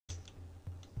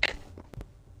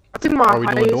my Are we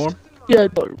doing highest. dorm? Yeah,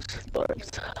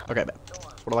 dorms. Okay, bet.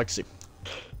 That's what I like to see.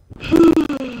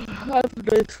 After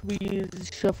this, we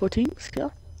shuffle teams, yeah?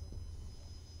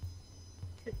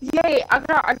 Yay!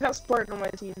 I got Spartan on my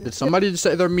team. Did somebody just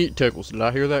say they're meat tickles? Did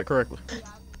I hear that correctly?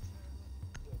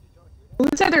 Who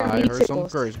said they're I meat heard something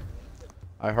tickles? crazy.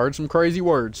 I heard some crazy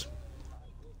words.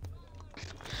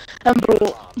 And bro,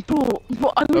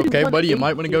 I really Okay, won buddy, you 8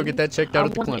 might want to go get games. that checked out I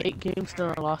at the won clinic. 8 games,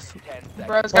 then I lost.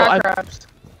 Bro's Well, got crabs.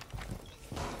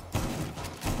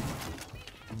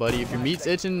 Buddy, if your meat's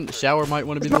itching, the shower might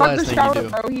want to be It's the not last the thing shower, you do.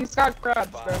 bro. He's got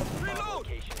crabs, bro.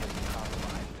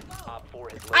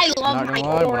 I I'm not gonna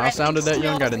lie, when I sounded that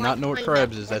young, I did not know what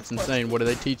crabs is. That's insane. What are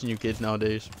they teaching you kids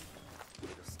nowadays?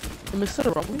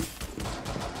 Mr. Robin?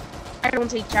 I don't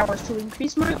take showers to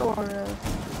increase my aura.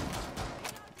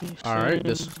 Alright,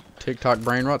 this TikTok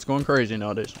brain rot's going crazy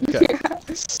nowadays. Okay.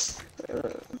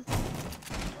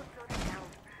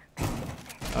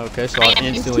 Okay, so I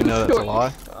instantly know that's a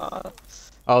lie.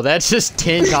 Oh, that's just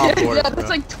 10 times worse, Yeah, bro. that's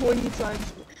like 20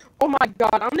 times. Oh my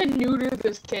god, I'm the neuter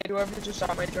this kid, whoever just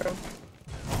shot my drone.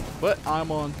 But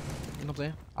I'm on, you know what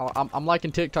I'm saying? I'm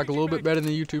liking TikTok a little bit better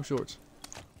than YouTube Shorts.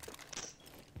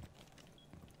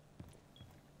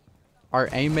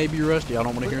 Alright, aim may be rusty. I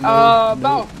don't want to hear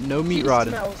no meat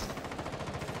rotting.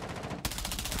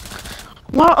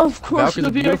 Well, of course, Valk is a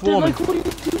you'll be beautiful like, woman. what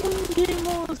are you doing, Game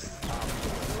Wars?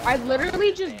 I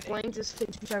literally just blanked this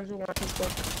kid 2 times in one pistol.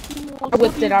 I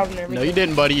whipped it out and everything. No, you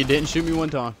didn't, buddy. You didn't shoot me one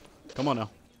time. Come on now.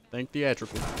 Think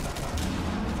theatrical.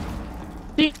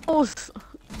 Demos,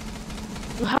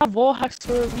 you have wall hacks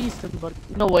for a reason, but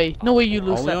no way you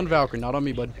lose Only that. on Valkyrie, not on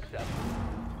me, bud.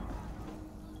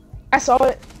 I saw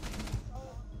it.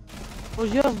 Oh,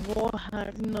 you have wall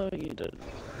hack? No, you didn't.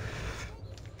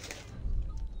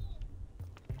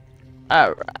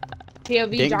 Alright.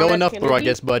 POV Didn't John go F. enough Kennedy. through, I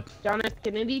guess, bud. John F.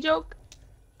 Kennedy joke?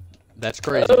 That's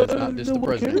crazy. That's not just the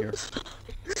president here.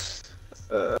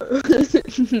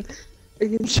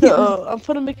 I'm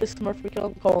gonna make a Smurf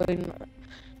account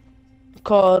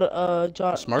called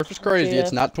John. Smurf is crazy. It's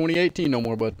JF. not 2018 no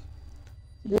more, bud.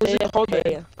 What was it called?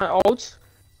 JFK. My alt?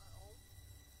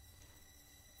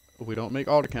 We don't make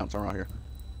alt accounts around here.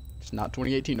 It's not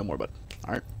 2018 no more, bud.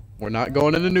 Alright. We're not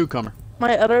going into newcomer.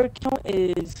 My other account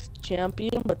is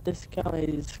champion, but this account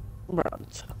is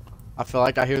bronze. I feel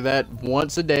like I hear that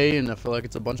once a day, and I feel like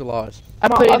it's a bunch of lies. I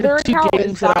My played other 2 account is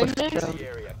games and I was diamond.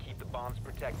 champion.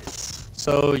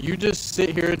 So you just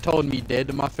sit here and told me dead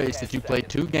to my face that you played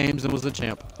 2 games and was a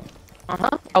champ. I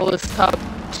was top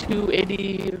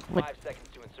 280, like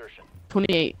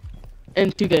 28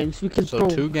 in 2 games. Because So bro,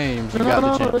 2 games, you no, got no,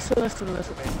 the no, champ. listen.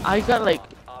 I got like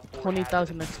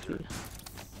 20,000 XP.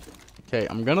 Okay,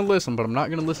 I'm gonna listen, but I'm not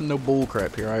gonna listen to no bull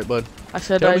crap here, alright, bud? I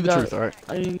said Tell I me the got, truth, alright?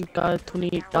 I got I'm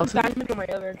 28,000. diamond on my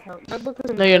other account. My book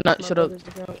is No, you're not. my Shut up. brother's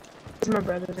account. It's my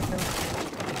brother's account.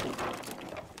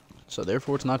 So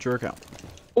therefore, it's not your account.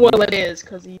 Well, it is,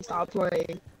 because he stopped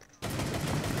playing.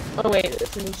 Oh, wait,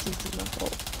 it's a new season, my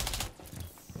fault.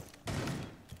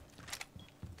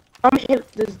 I'm gonna hit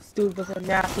this dude with a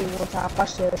nasty one tap.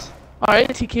 Watch this. Alright,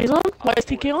 TK's on? Why is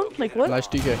TK on? Like what? Nice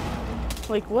TK.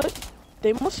 Like what?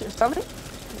 Deimos, you're stunning?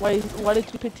 Why did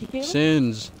you pick TK on?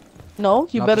 Sins. No,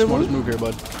 you Not better the smartest move. move here,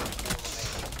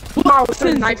 bud. Wow, it's a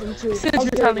Since- knife him too. since I was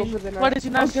you're gonna telling go me, for the why knife. did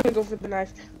you I was not- gonna go for the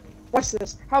knife. Watch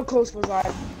this. How close was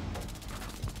I?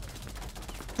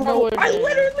 Bro, Nowhere I near.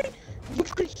 literally, you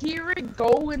could hear it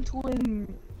go into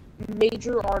a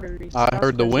major arteries. I That's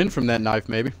heard the crazy. wind from that knife,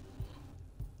 maybe.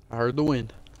 I heard the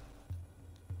wind.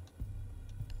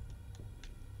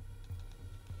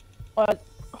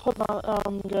 Hold on,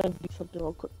 I'm gonna do something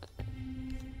real quick.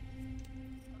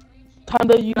 Time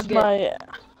to use Okay. my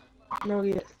No,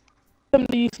 yeah. time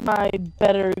to use my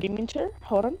better gaming chair.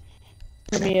 Hold on.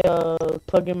 Let me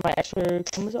plug in my extra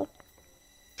Amazon.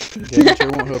 Gaming chair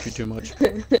won't help you too much.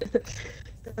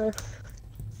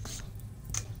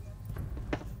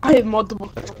 I have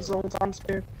multiple zones on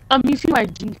spare. I'm using my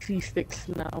GC sticks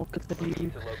now because of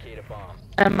the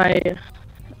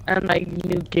and my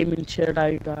new gaming chair that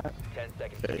I got.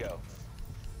 Okay.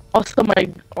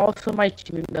 Also my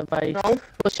tuning device. No.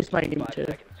 Which is my gaming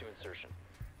chair.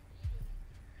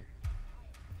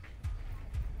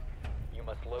 You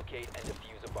must locate and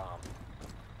defuse a bomb.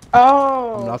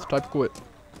 Oh. I'm not the type to quit.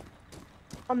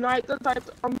 I'm not the type.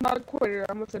 I'm not a quitter.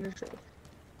 I'm a finisher.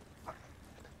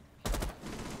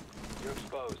 You're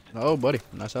exposed. Oh, buddy.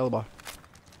 Nice alibi.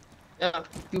 Yeah,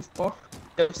 goofball.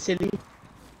 You're silly.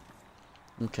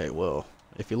 Okay, well,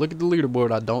 if you look at the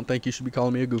leaderboard, I don't think you should be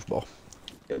calling me a goofball.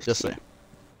 You're Just saying.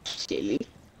 silly.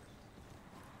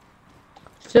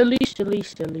 Silly.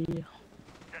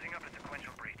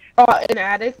 An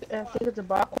attic. I think it's a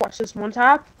bot. Watch this one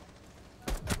tap.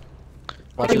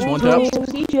 Watch this one Bro, tap.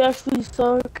 you actually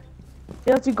suck.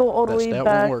 You have to go all the That's way that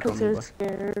back won't work because on me, you're bro.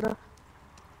 scared.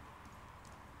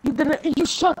 You didn't. You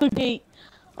shut the gate.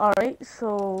 All right.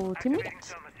 So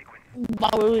teammates.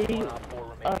 One op 4 remaining.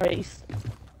 All right.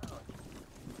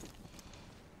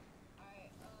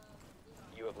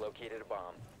 You have located a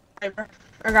bomb.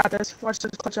 I got this. Watch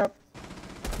this clutch up.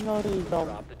 No, you don't.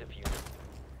 Drop the diffuser.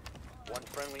 One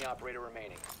friendly operator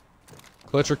remaining.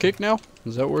 Clutch or kick now?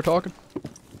 Is that what we're talking?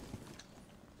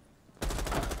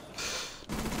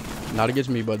 Not against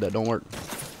me, bud. That don't work.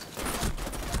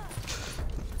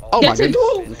 Oh my Yes, it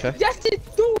goodness. do. Okay. Yes,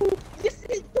 it do. Yes,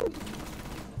 it do.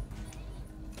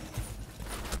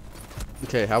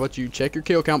 Okay, how about you check your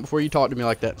kill count before you talk to me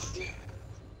like that?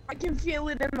 I can feel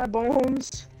it in my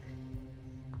bones.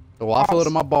 Well, I feel it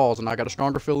in my balls, and I got a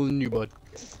stronger feeling than you, bud.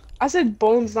 I said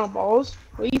bones, not balls.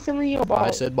 What are you feeling in your balls?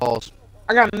 I said balls.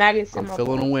 I got maggots in I'm my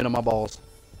feeling a balls. win in my balls.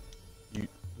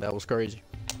 That was crazy.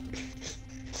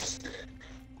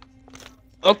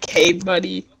 Okay,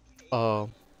 buddy. What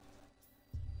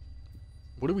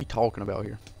are we talking about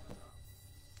here?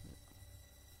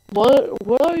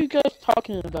 What are you guys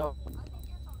talking about?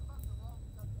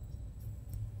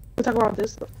 We'll talk about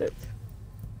this little bit.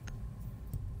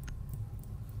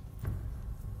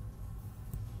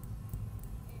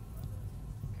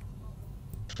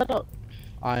 Shut up.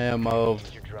 I am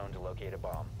Use your drone to locate a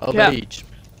bomb. of Yeah. age.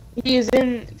 He is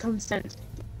in consent.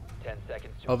 10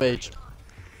 seconds to Of age.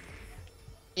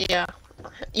 Yeah.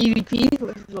 EVP.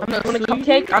 I'm the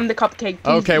cupcake. I'm the cupcake. Please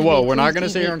Okay, eat whoa, me, we're not please gonna eat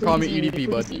sit here and call me please eat EDP,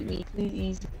 bud. Please eat me. Please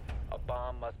eat me. A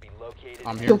bomb must be located.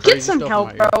 I'm Yo, hearing get crazy some stuff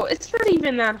help, in my ear. bro. It's not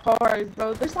even that hard,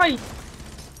 bro. There's like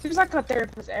a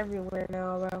therapist everywhere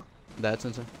now, bro. That's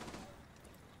insane.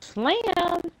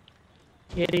 Slam.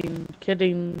 Kidding.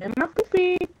 And my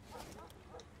poopy.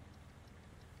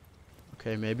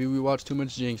 Okay, maybe we watch too much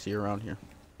Jinxie around here.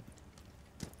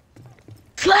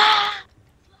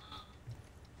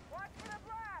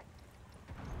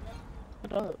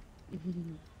 Shut up.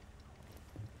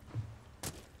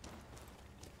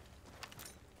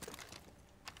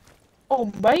 Oh,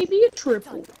 baby, a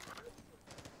triple.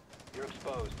 You're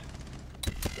exposed.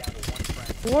 Down to one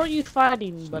friend. Who are you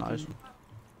fighting, It's buddy? nice.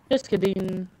 Just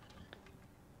kidding.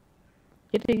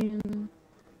 Kidding.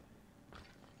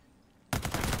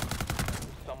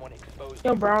 Someone exposed.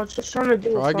 Yo, bro, I was just trying to do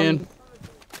it. Try again.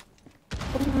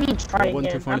 What do you mean try That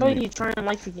wasn't too again? funny I to know me. you're trying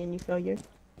life again, you failure.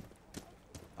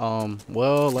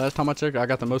 Well, last time I checked, I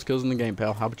got the most kills in the game,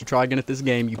 pal. How about you try again at this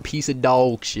game, you piece of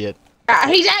dog shit?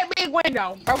 He's at big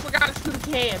window. Bro forgot to shoot a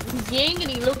can. He's young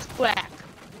and he looks black.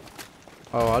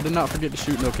 Oh, I did not forget to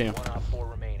shoot no cam. One op 4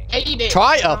 remaining. Yeah, you did.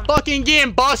 Try a fucking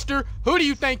game, Buster! Who do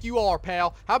you think you are,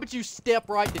 pal? How about you step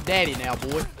right to daddy now,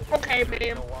 boy? Okay,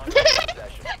 man. No longer in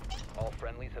possession. All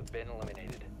friendlies have been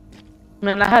eliminated.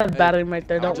 Man, I have Hey, battery right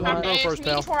there. I'll Don't do my lie. go first,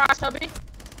 pal. Before I sub it.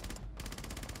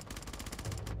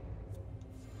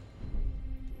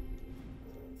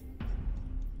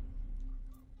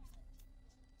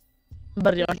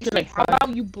 Buddy, aren't you like How five?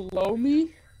 about you blow me?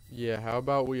 Yeah, how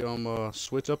about we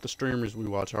switch up the streamers we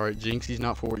watch, alright? Jinxie's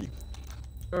not for you.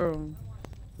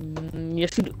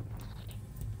 Yes, you do.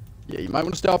 Yeah, you might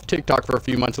want to stay off TikTok for a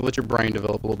few months and let your brain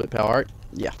develop a little bit, pal, alright?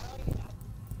 Yeah.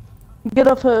 Get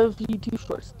off of YouTube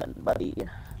Shorts then, buddy.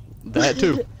 That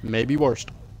too. Maybe worst.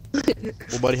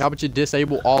 Well, buddy, how about you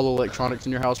disable all electronics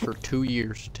in your house for 2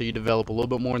 years till you develop a little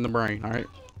bit more in the brain, alright?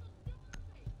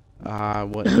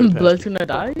 What? Blood's gonna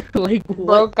die? Like,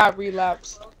 Bro what? got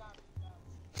relapsed.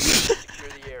 Secure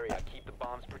the area. Keep the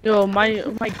bombs protected. Yo,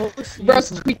 my ghost Bro's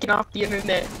tweaking off the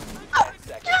internet. 10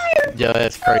 seconds. Yeah,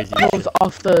 that's crazy. goes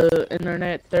off the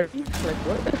internet 30. Like,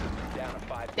 what? Down to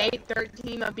 5 Day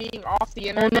 13 of being off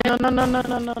the Oh, internet.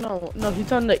 no,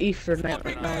 he's on the Ethernet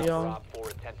right now, yo. Op 4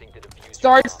 attempting to defuse your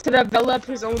Starts bomb. to develop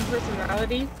his own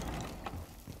personality.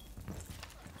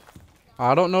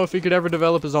 I don't know if he could ever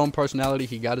develop his own personality.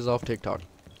 He got his off TikTok.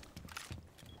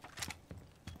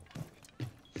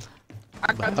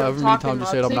 I got However them many talking times you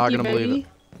said, I'm about not Tiki, gonna believe baby.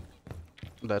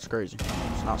 That's crazy.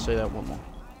 Let's not say that one more.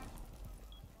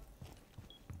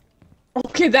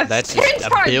 Okay, that's That's 10 just a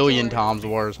times billion worse. times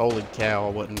worse. Holy cow, I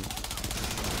wouldn't.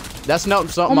 That's not Oh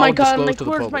something I my would god, disclose like, to the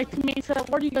where's my public. teammates at?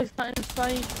 Where are you guys not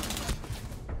inside?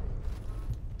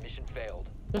 Mission failed.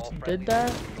 All Just friendlies did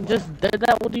that? Just did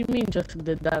that? What do you mean just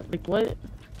did that? Like, what?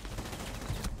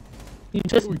 You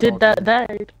just we did talking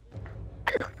that.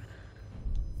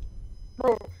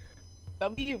 Bro,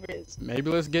 W Riz.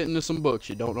 Maybe let's get into some books.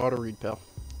 You don't know how to read, pal.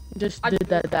 Just I did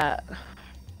that.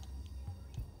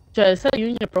 Jay, is that you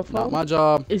in your profile? Not my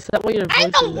job. Is that what your voice I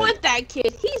don't is? want that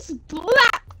kid. He's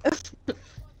black.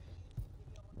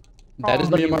 That is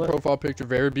me in my Buddy, what? profile picture.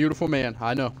 Very beautiful man.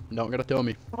 I know. Don't gotta tell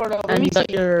me. Hold on, let And me you got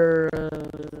see. your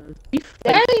teeth.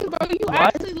 Dang, bro, you What?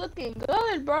 actually looking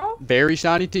good, bro. Very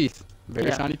shiny teeth. Very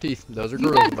Yeah. shiny teeth. Those are You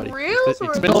grills, got buddy. grills or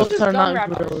Expensive. those Those are gum not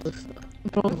wrappers? grills.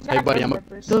 Those, Hey, buddy, I'm a-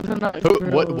 those are not What?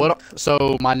 grills. What?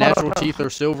 So my natural teeth are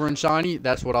silver and shiny.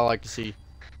 That's what I like to see.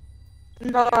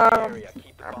 No, Area.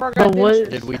 Keep the bomb. bro, But what- dentures.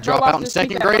 Did we Bro, drop watch out in this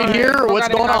second week, grade bro. here, or Bro, what's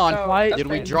got it going out, on? though. Why That's Did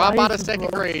we crazy. drop Why out of is second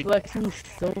bro grade? flexing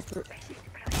silver?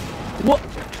 What?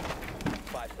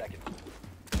 5 seconds.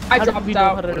 I How did dropped we know how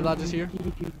out. to What did I just hear?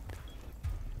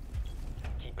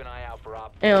 Keep an eye out for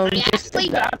op. And I just actually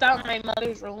dropped out in my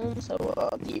mother's room, so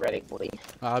theoretically.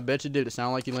 I bet you did. It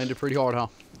sounded like you landed pretty hard, huh?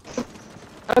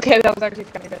 Okay, that was actually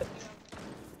kind of good.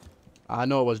 I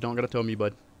know it was. Don't gotta tell me,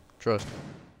 bud. Trust.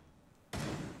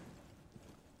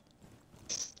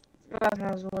 That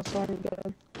was so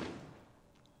good.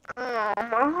 Oh,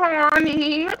 my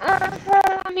honey.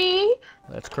 Oh, honey.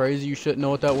 That's crazy. You shouldn't know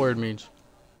what that word means.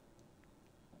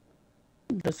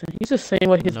 listen, he's just saying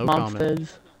what his No mom comment.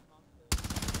 says.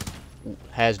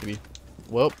 Has to be.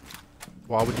 Well,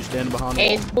 why would you stand behind the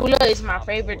wall? Hezbollah is my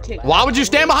favorite tick. Why would you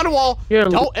stand behind the wall? You're a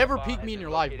Don't ever peek me in your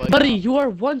life, buddy. Buddy, you are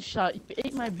one shot. You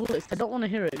ate my bullets. I don't want to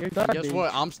hear it. You're garbage. Guess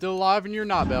what? I'm still alive and you're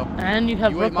not, Belle. And you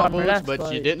have You ate rope my armor, bullets, that's but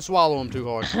why. you didn't swallow them too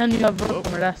hard. And you have rope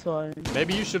armor, that's why.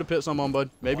 Maybe you should have put some on, bud.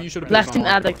 Maybe you should have put Last some in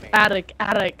on.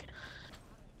 attic.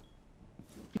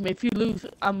 If you lose,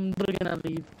 I'm literally gonna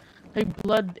leave. Hey,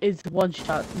 blood is one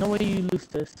shot. No way you lose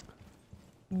this.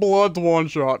 Blood's one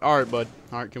shot. All right, bud.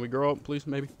 All right, can we grow up, please,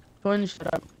 maybe? One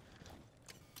shot.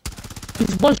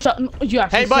 He's one shot. No, you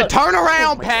actually Hey, bud, suck. turn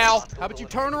around, pal. How about you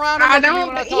turn around and I look at me don't.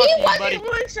 when I He talk to you, wasn't buddy?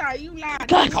 one shot. You lied.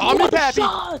 That's Call me one Pappy.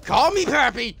 shot. Call me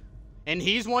Pappy. And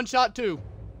he's one shot too.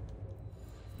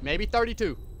 Maybe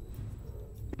 32.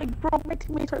 Like, bro, my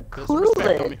teammates are Put some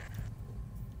respect on me. clueless.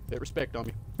 Bit respect on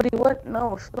me. Buddy, what?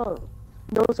 No, stop.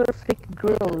 Those are fake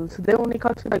grills. They only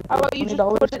cost you like How about you just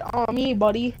 $20. put it on me,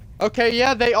 buddy? Okay,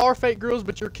 yeah, they are fake grills,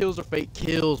 but your kills are fake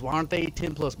kills. Why aren't they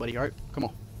 10 plus, buddy? All right, come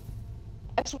on.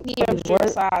 That's what the Buddy, what?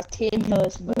 size 10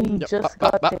 plus, buddy. You Yep, just up,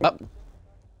 got up, up, it. up.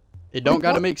 It don't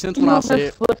gotta What? make sense You when I know say they're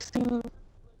it. flexing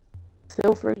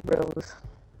silver grills.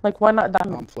 Like, why not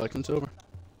diamond? I'm flexing silver.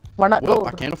 Why not Well, gold?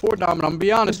 I can't afford diamond. I'm gonna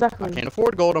be honest. Exactly. I can't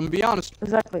afford gold. I'm gonna be honest.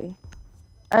 Exactly.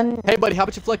 And Hey, buddy, how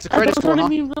about you flex a I credit don't score, wanna huh?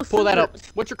 be real Pull that up.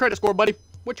 silver. What's your credit score, buddy?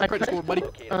 What's your My credit score, buddy?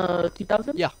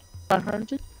 2,000? Yeah.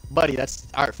 500? Buddy, that's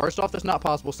all right. First off, that's not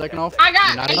possible. Second off, I you're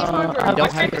got not 800. I My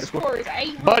don't have credit credit score. score is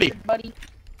 800, Buddy. buddy.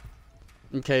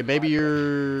 Okay, maybe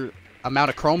your amount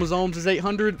of chromosomes is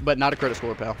 800, but not a credit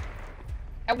score, pal.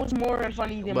 That was more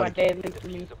funny than my Buddy. dad licked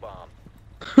me. Defuse a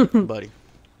bomb. Buddy.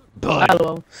 Buddy.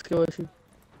 LOL. Skill issue.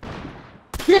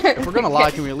 If we're gonna lie,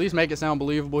 can we at least make it sound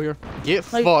believable here?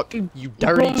 Get Like, fucked, you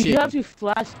dirty Bro, you have chicken. to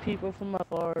flash people from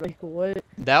afar. Like, what?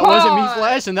 That wasn't me God.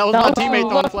 flashing. That was That my was teammate you.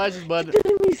 throwing flashes, bud. You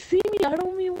didn't even see me. I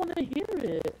don't even want to hear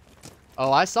it.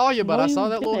 Oh, I saw you, but No, I saw you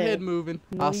that little didn't. head moving.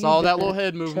 No, I you saw that little didn't.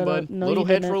 head moving, Shut bud. up. No, Little you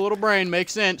head for didn't. a little brain.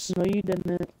 Makes sense. No, you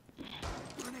didn't.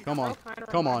 Come on.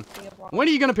 Come on. When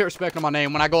are you gonna put respect on my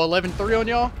name? When I go 11-3 on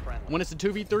y'all? When it's a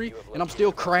 2v3 and I'm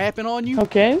still crapping on you?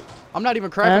 Okay. I'm not even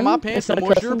crapping my And? pants Is that no a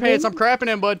more. It's your custom pants. game? I'm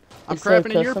crapping in, bud. I'm Is that a crapping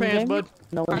in your custom pants, game? bud.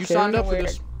 No one You cares. signed up for Weird.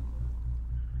 this.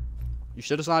 You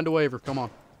should have signed a waiver. Come on.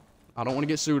 I don't want to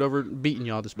get sued over beating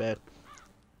y'all this bad.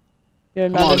 You're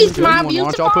Come on, not. let's He's do it. my Come on, Why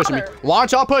aren't y'all abusive pushing me? father. Why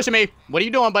aren't y'all pushing me? What are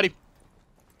you doing, buddy?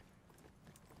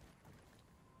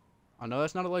 I know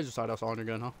that's not a laser sight I saw on your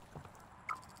gun, huh?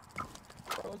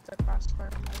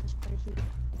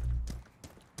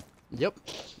 Yep.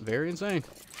 Very insane.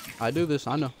 I do this.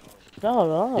 I know.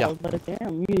 No, Yeah. but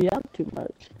damn, you yap too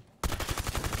much.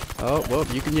 Oh, well,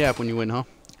 you can yap when you win, huh?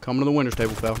 Come to the winner's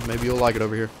table, pal. Maybe you'll like it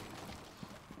over here.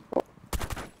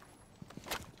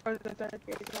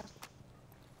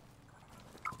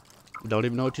 Don't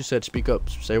even know what you said. Speak up.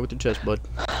 Say it with your chest, bud.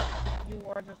 You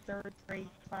are the third grade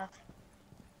class.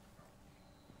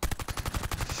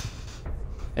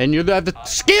 And you have the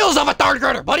skills of a third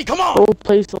grader, buddy. Come on. Bro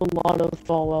plays a lot of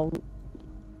Fallout.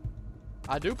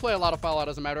 I do play a lot of Fallout,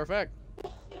 as a matter of fact.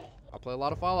 I play a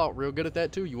lot of Fallout. Real good at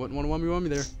that, too. You wouldn't want to 1v1 me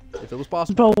there, if it was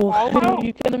possible. Bro, Fallout?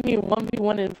 you kidding me?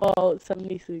 1v1 in Fallout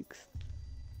 76.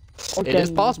 It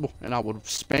is possible, and I would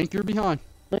spank your behind.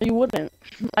 No, you wouldn't.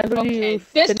 I literally Okay, this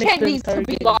finished kid the needs to entire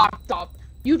be game. locked up.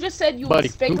 You just said you Buddy,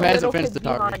 would spank who a hasn't little fenced kid the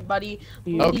target? behind, buddy.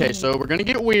 You- Okay, so we're gonna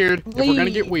get weird. If we're gonna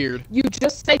get weird. You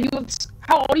just said you would.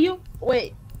 How old are you?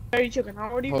 Wait, Dirty Chicken,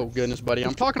 how old are you? Oh goodness, buddy.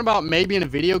 I'm talking about maybe in a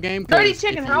video game. 'cause Dirty if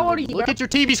Chicken, you how old are you, Look bro? at your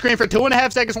TV screen for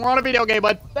 2.5 seconds. We're on a video game,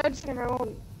 bud. Dirty Chicken, how old are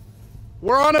you?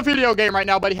 We're on a video game right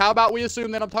now, buddy. How about we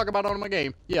assume that I'm talking about on my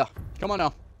game? Yeah. Come on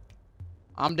now.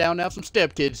 I'm down to have some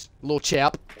stepkids, little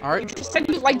chap. All right. You said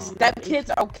you like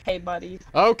stepkids? Okay, buddy.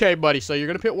 Okay, buddy. So you're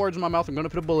gonna put words in my mouth. I'm gonna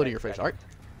put a bullet in your face. All right.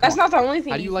 That's not the only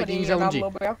thing How do you like put in Ying's your mouth, LMG?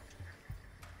 little bro.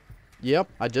 Yep.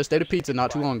 I just ate a pizza not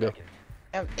too long ago.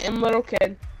 And little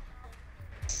kid.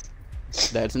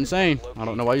 That's insane. I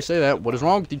don't know why you say that. What is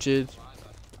wrong with you, kids?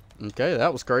 Okay,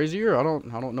 that was crazier. I don't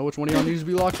know which one of y'all needs to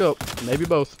be locked up. Maybe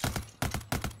both.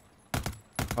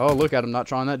 Oh, look at him not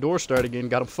trying that door start again.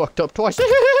 Got him fucked up twice.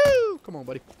 Come on,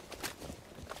 buddy.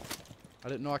 I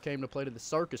didn't know I came to play to the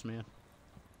circus, man.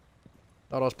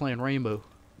 Thought I was playing Rainbow.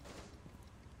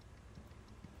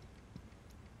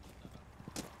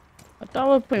 I thought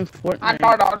we were playing Fortnite. I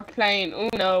thought I was playing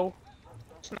Uno.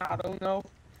 It's not Uno.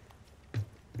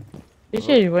 This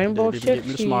is Rainbow Didn't even Six get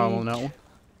me to smile on that one.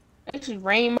 This is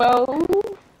Rainbow.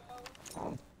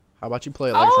 How about you play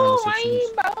it like Oh, Rainbow Six Siege?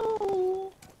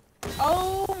 Rainbow.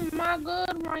 Oh, my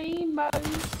good Rainbow.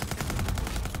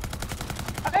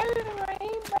 Oh,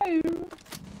 Rainbow.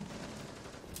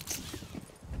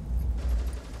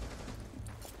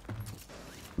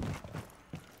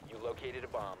 You located a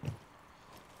bomb.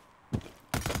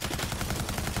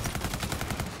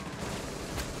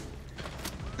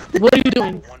 What are you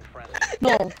doing? One friendly.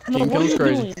 No, King what are Kong's you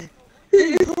crazy. doing?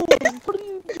 What are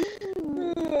you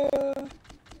doing?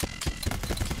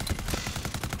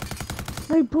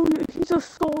 Like, bro, he's a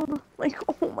sword. Like,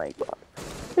 oh my god.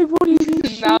 Like, what are you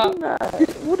shooting at?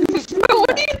 What are you shooting Bro, what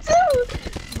at? do you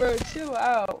do? Bro, chill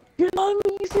out. You're not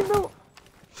even using the...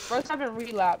 Bro's having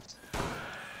relapsed.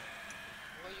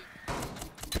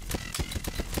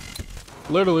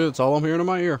 Literally, that's all I'm hearing in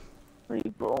my ear.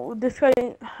 Like, bro, this guy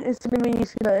isn't even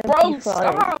using the Bro, MP5.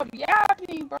 stop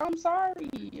yapping, bro. I'm sorry.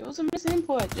 It was a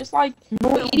misinput. Just like No,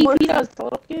 what it wasn't. EDP does to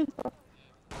little kids, bro.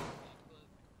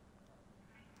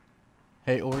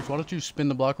 Hey, Oryx, why don't you spin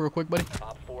the block real quick, buddy?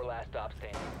 Op 4 last stop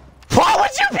standing. Why would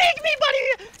you peek me,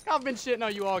 buddy? I've been shitting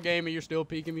on you all game and you're still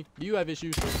peeking me. Do you have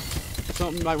issues?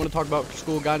 Something you might want to talk about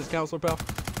school guidance counselor, pal?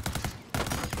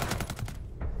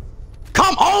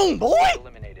 Come on, boy!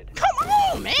 Eliminated. Come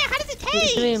on, man! How does it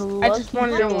taste? I just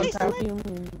wanted it one time.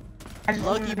 I just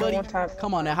Lucky, wanted it buddy. one time.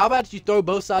 Come on now. How about you throw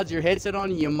both sides of your headset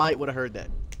on and you might would have heard that.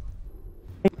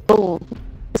 Bro,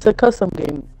 it's a custom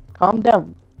game. Calm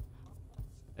down.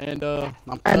 And I'm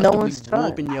And no constantly one's trying.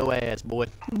 whooping your ass, boy.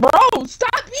 Bro,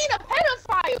 stop being a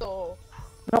pedophile.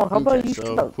 No, how about Okay, you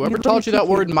so stop? whoever taught you that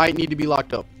word might need to be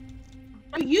locked up.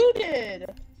 You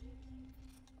did.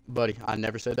 Buddy, I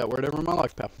never said that word ever in my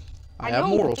life, pal. I know have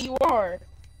morals. you are.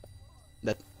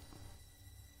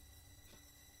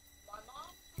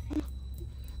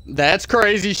 That's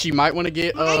crazy. She might want to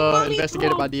get My mommy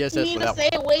investigated by told DSS me for to that stay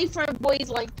away from boys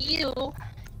like you.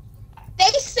 They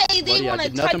say they Buddy, I want to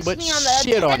did nothing touch but me on the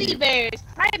shit on teddy you. bear's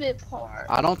private part.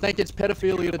 I don't think it's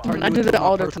pedophilia to turn I you do into that my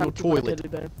all the personal time to my toilet. teddy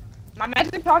bear.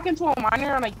 Imagine talking to a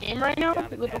minor on a game right now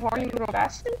with a horny little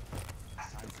bastard.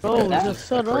 Bro, That's just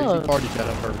shut Crazy up. party chat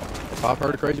I've heard. If I've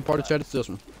heard a crazy party chat, it's this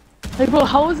one. Hey, bro,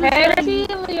 how is this guy?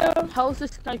 Pedophilia. How is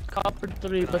this guy copper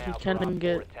 3, but he can't even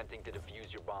get Attempting to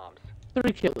defuse your bombs.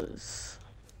 3 kills?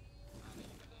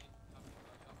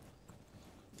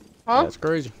 Huh? That's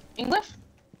crazy. English?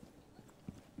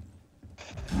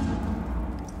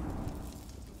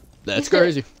 That's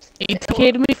crazy. He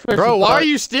TK'd me first. Bro, why but are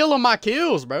you stealing my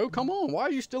kills, bro? Come on. Why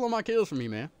are you stealing my kills from me,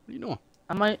 man? What are you doing?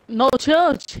 I might. No,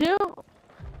 chill.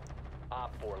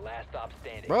 Op 4 last stop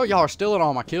standing. Bro, y'all are stealing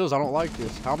all my kills. I don't like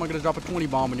this. How am I going to drop a 20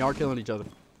 bomb when y'all are killing each other?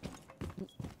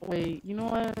 Wait, you know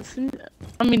what?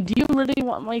 I mean, do you really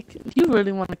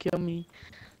want to kill me?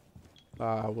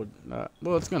 I would.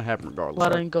 Well, it's going to happen regardless. Why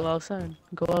right? don't you go outside?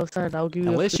 Go outside. I'll give you.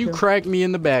 Unless a free you kill. crack me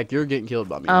in the back, you're getting killed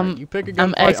by me. right? You pick a gun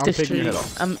I'm fight, I'm exit picking your street. head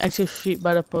off. I'm exit street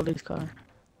by the police car.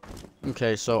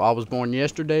 Okay, so I was born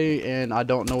yesterday, and I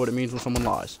don't know what it means when someone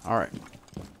lies. All right.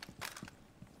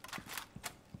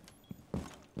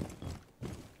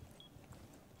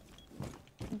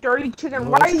 Dirty chicken.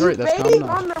 Well, Why that's are you great, that's banging kinda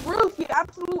on the roof, you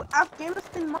absolute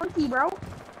Afghanistan monkey, bro?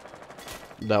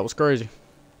 That was crazy.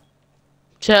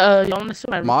 You want to see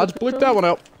my Mods, bleep that one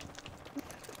out.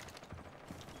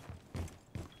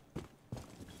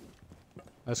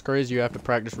 That's crazy. You have to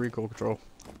practice recoil control.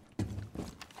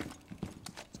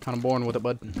 It's kind of boring with it,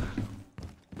 bud.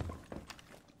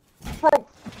 Bro,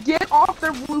 get off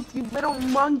the roof, you little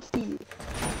monkey.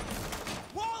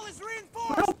 Wall is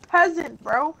reinforced. Little peasant,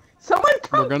 bro. Someone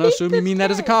come We're gonna keep assume you this mean that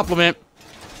as a kid. compliment.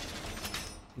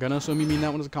 Gonna assume you mean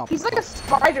that one as a compliment. He's like a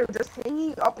spider just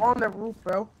hanging up on the roof,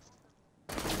 bro.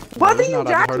 Was he's he not.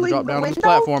 I just heard him actually drop the down on window? this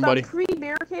platform, the buddy.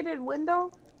 pre-barricaded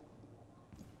window?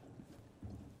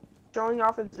 Showing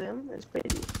off his zoom is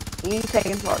crazy. He's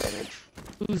taking smart image.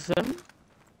 Who's them?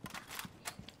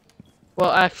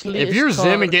 Well, actually, If it's you're Zim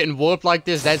and called- getting whooped like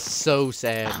this, that's so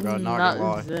sad, bro. Not gonna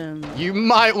lie. Zim. You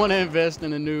might want to invest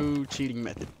in a new cheating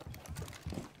method.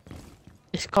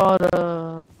 It's called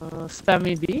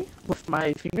Spammy B with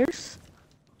my fingers.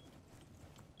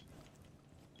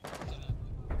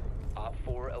 Op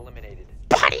 4 eliminated.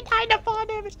 Body 94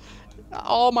 damage.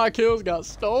 All my kills got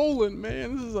stolen,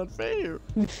 man. This is unfair.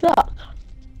 You suck.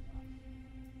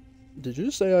 Did you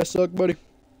say I suck, buddy?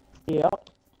 Yep.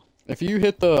 If you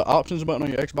hit the options button on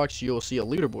your Xbox, you'll see a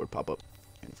leaderboard pop up.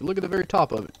 And if you look at the very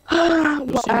top of it, Well,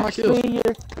 see my kills. actually,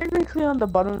 you're technically on the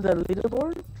bottom of the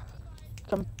leaderboard.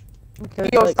 Because,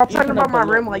 Yo, like, stop you're talking not about my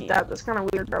below rim like me. that. That's kind of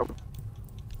weird, bro.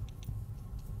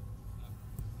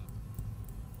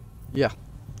 yeah,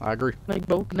 I agree. Like,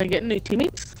 bro, can I get new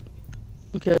teammates?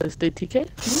 Because they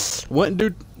TK? Wouldn't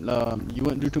do. You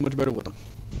wouldn't do too much better with them.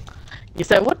 You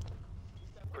said what?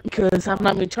 Because I'm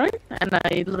not even trying, and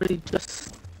I literally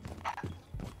just. 10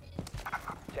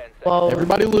 seconds. Well,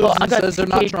 Everybody well, loses I and got says they're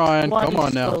not TK'd trying. Come twice,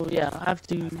 on now. So yeah, I have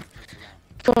to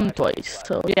come twice.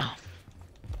 So yeah.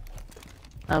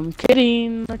 I'm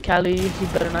kidding, Callie. You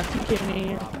better not TK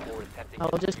me. Op 4 attempting I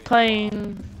was to just defuse.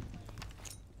 playing.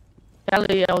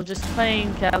 Callie, I was just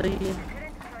playing, Callie.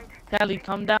 Callie,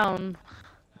 calm down.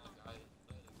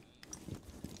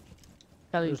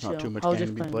 Callie, There's chill. not too much I was game to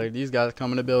just be playing. played. These guys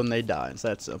come in the building, they die. It's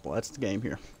that simple. That's the game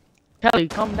here. Callie,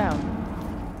 calm down.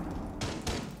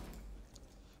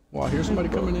 Well, here's somebody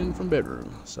coming in from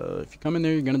bedroom. So if you come in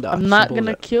there, you're gonna die. I'm not Simple as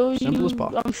gonna that. kill you. Simple as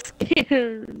possible. I'm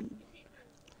scared.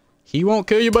 He won't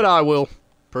kill you, but I will.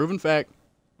 Proven fact.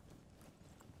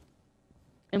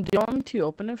 And do you want me to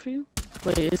open it for you?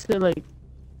 Wait, is it like,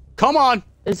 Come on.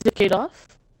 is it gate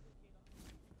off?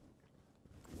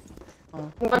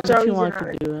 Oh, Watch if out, you he's want in to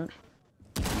ours. do it.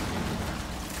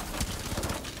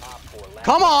 Op 4 last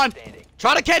Come on. standing.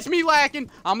 Try to catch me lacking.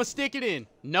 I'ma stick it in.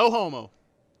 No homo.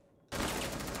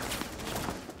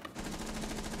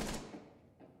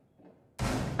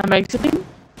 I'm exiting.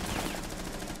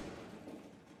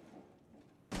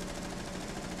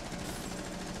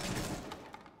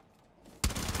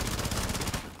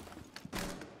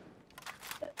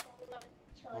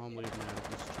 I'm leaving now.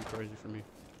 This is too crazy for me.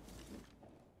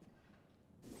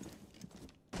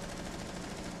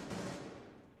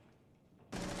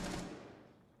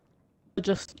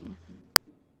 Just.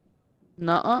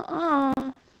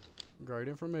 Nuh-uh. Great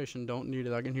information. Don't need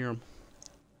it. I can hear him.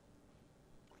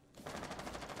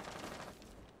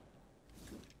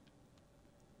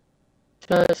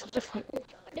 Just. Put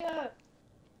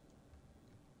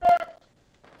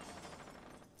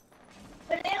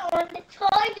it on the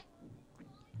toilet.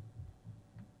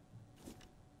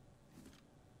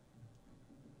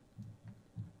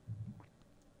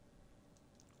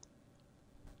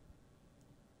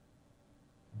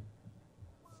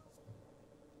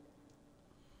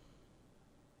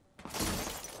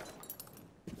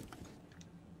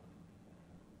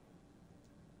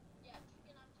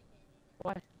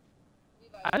 Why?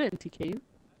 I didn't TK you.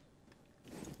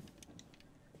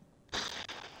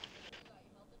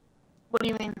 What do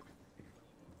you mean?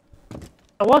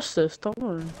 I watched this. Don't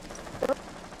worry.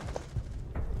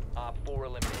 Op 4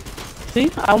 eliminated. See,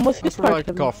 I almost hit That's what I like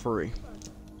to him. call free.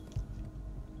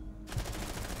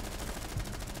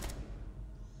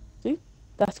 See,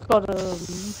 that's called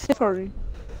hit party.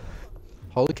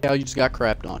 Holy cow, you just got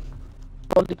crapped on.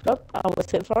 Holy crap! I was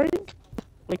hit party.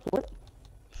 Like what?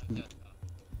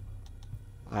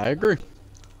 I agree.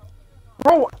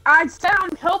 Bro, I said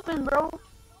I'm helping, bro.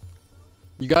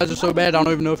 You guys are so bad, I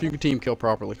don't even know if you can team kill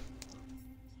properly.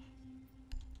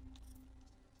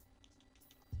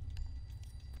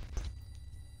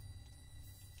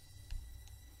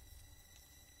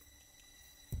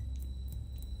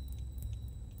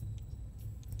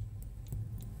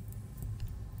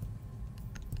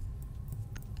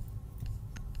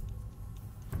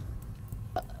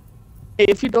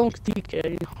 If you don't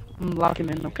TK, I'm locking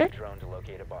in. Okay. Drone to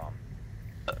locate a bomb.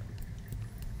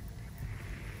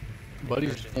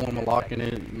 Buddy's form of locking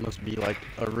it must be like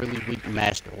a really weak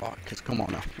master lock. Cause come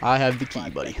on now, I have the key,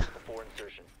 5 buddy. seconds before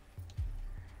insertion.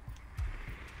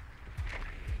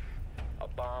 A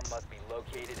bomb must be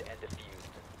located and defused.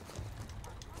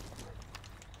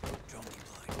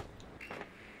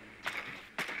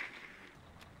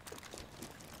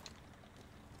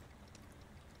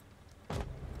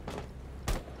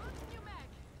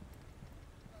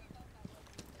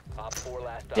 Op 4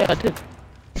 last Yeah, I op. did.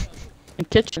 In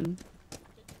kitchen.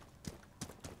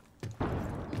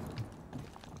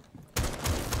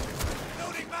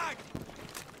 Loading back.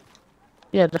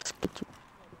 Yeah, that's kitchen.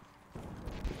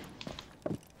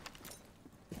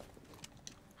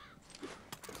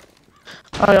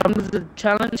 Alright, I'm the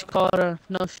challenge called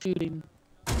no shooting.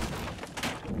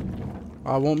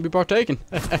 I won't be partaking.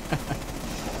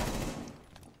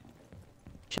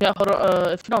 Yeah, hold on,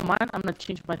 if you don't mind, I'm gonna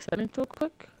change my settings real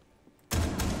quick.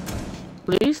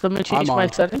 Please, let me change I'm my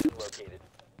on. settings. Located.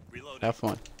 Reloading. Have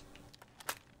fun.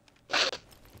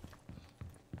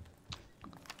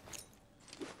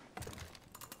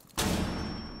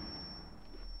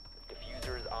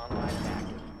 Diffuser is online and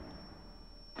active.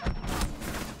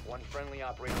 One friendly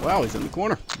operator. Wow, he's in the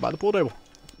corner by the pool table.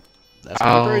 That's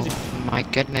kind of crazy. My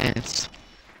goodness.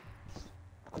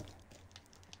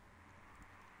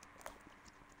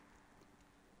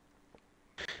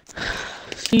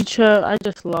 Teacher, I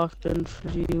just logged in for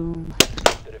you.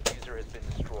 The diffuser has been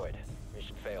destroyed.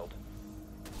 Mission failed.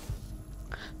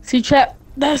 See, chat,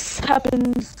 this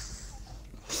happens.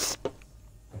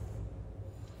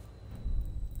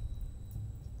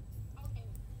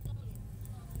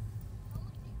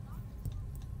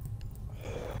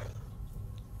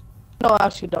 No,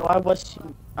 actually, no, I was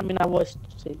changing.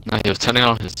 No, he was turning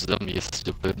on his zoom, you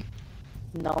stupid.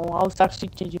 No, I was actually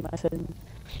changing my settings.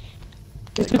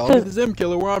 They It's call me the because, Zim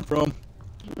Killer where I'm from.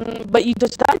 but you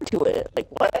just died to it. Like,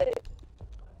 what?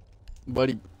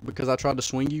 Buddy, because I tried to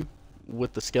swing you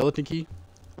with the skeleton key.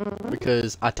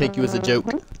 Because I take you as a joke.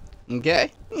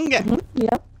 Okay? Okay.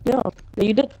 Yeah, yeah,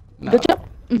 you did. No. Good job.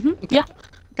 Yeah.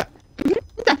 Okay.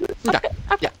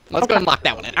 Yeah. Let's go and lock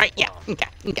that one in. Alright, yeah. Okay.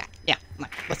 Okay. Yeah.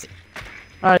 Let's see.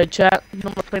 Alright, chat. No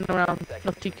more playing around.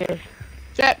 No TK.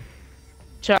 Chat.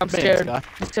 Chat, I'm Man, scared. Sky.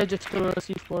 Instead, just throw a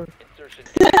C4. Insertion in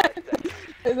 5 seconds.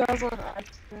 That was an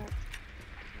accident.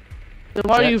 Then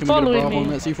why Chat, are you can we get a following Bravo on me?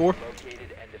 that C4? Located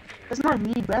and defused. It's not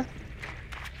me, bruh.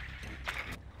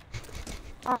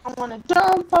 I wanna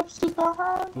jump up super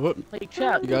high. Whoop. Like,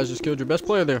 chat, You guys just killed your best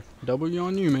player there. W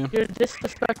on you, man. you're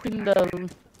disrespecting the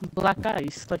black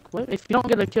ice. Like, what? If you don't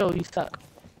get a kill, you suck.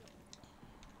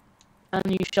 And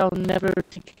you shall never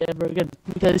take it ever again.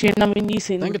 Because you're not I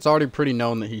using. think it's already pretty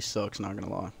known that he sucks, not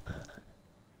gonna lie.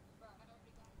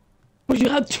 But you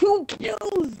have 2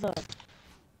 kills! Like,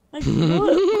 what? What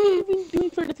are you even doing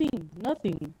for the team?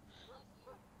 Nothing.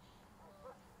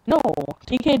 No,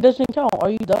 TK doesn't count. Are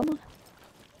you dumb?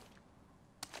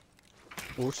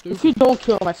 Or If stupid. you don't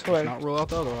kill him, I swear. Not rule out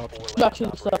the other option. You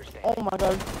actually suck. Oh my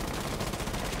god.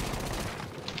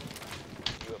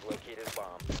 You have located a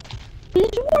bomb.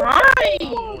 Did you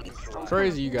Right!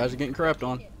 Crazy, you guys are getting crapped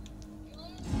on.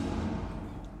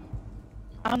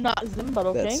 I'm not Zimba,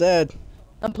 okay? That said,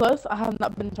 And plus, I have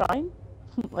not been trying.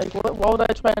 Like, what? Why would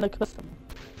I try in a custom?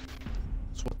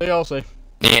 that's what they all say.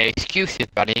 Yeah, excuses,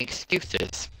 buddy,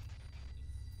 excuses.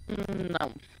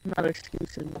 No, not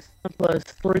excuses. And plus,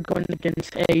 we're going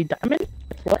against a diamond?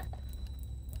 Like, what?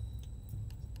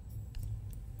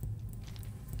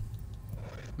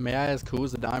 May I ask who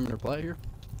is the diamond or play here?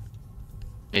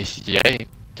 It's Jay.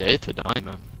 Jay's a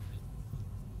diamond.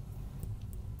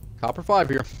 Copper 5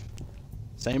 here.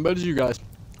 Same boat as you guys.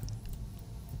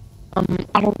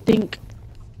 I don't think.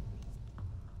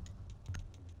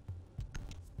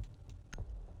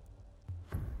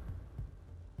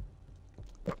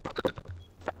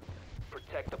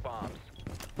 Protect the bombs.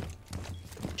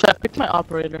 Should I pick my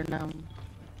operator now?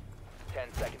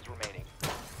 10 seconds remaining.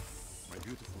 My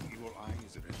beautiful evil eye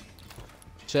is ready.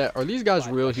 Chat, are these guys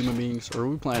real human beings or are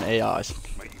we playing AIs?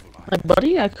 My evil eye. Like,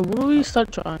 buddy, I could really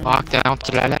start trying. Walk down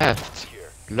to the left. Secure.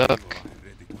 Look. I am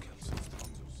ready to kill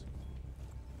self-founders.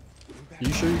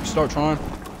 You sure you can start trying?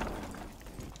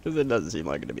 Because it doesn't seem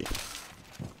like it to me.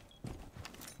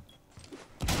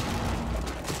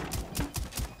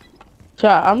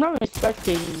 Chat, I'm not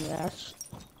respecting you, Ash.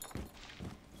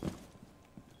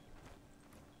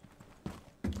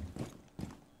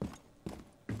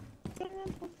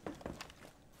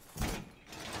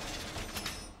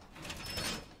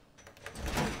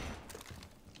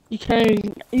 You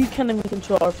can't even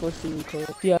control our first team code.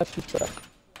 You actually suck.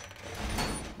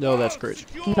 No, that's crazy.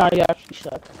 No, you actually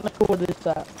suck. Like, what is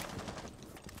that?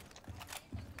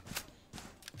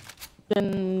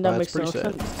 Then that That's makes no pretty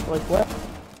sad. sense. Like, what?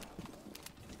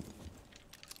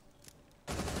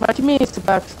 My teammate is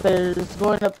backstairs,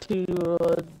 going up to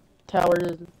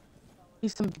towers.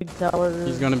 He's some big towers.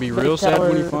 He's gonna be big real sad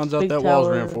when he towers, finds out big that wall's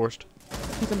tower. reinforced.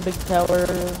 He's some big tower.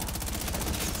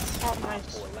 Oh,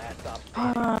 nice. Or last op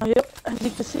standing. Yep. As you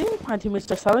can see, my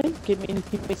teammates are selling. Give me any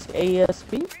teammates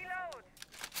ASP.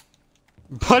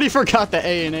 Buddy forgot the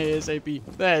A and ASAP.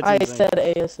 That's I insane. said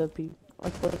ASAP.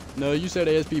 Like, what? No, you said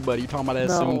ASP, buddy. You're talking about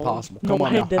as soon as No. possible. No, Come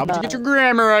on I now. did How about you not. get your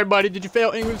grammar right, buddy? Did you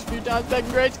fail English a few times back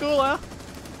in grade school, huh?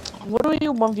 What do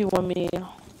you 1v1 me? Hey,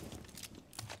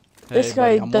 This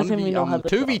guy buddy, I'm doesn't 1v even know how I'm to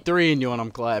 2v3 and you and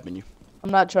I'm clapping you. I'm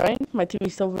not trying. My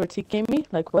teammate's over TKing me.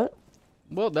 Like what?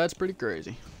 Well, that's pretty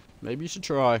crazy. Maybe you should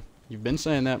try. You've been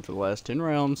saying that for the last 10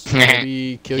 rounds.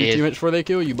 Maybe kill your Yes. teammates before they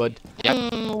kill you, bud. Yep, I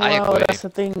Well, agree. that's the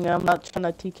thing. I'm not trying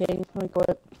to TK. Like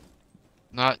what?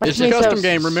 Not My It's a teammates custom have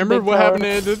game. Remember big what tower. happened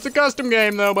is it's a custom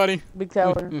game, though, buddy. Big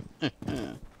tower. That's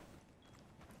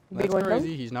Big window.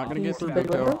 crazy. He's not gonna get He's through big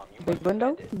big tower. window. Big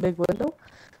window. Big window.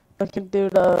 Looking through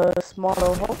the small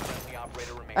little hole, Friendly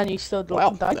operator remaining. and you still Wow,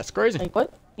 don't die. that's crazy. Like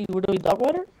what? You were doing dog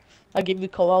water? I gave you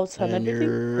call-outs and And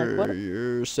everything. Like what?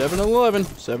 you're 7 and 11.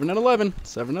 7 and 11.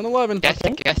 7 and 11. Guess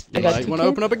Okay. guess I You got might two want to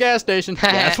kills. open up a gas station.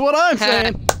 That's what I'm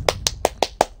saying.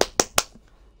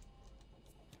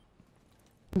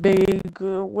 Big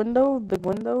window,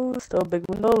 still big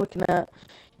window. Looking at,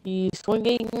 he's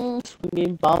swinging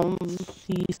bombs.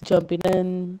 He's jumping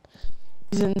in.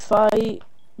 He's inside.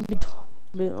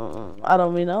 I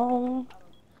don't really know.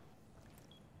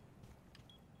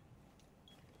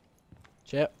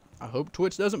 Chat, I hope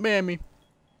Twitch doesn't ban me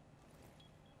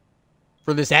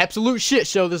for this absolute shit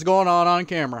show that's going on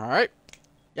camera, alright?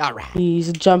 Alright.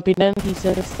 He's jumping in. He's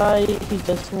inside. He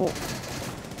just won't.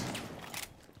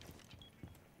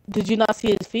 Did you not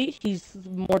see his feet? He's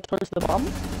more towards the bomb.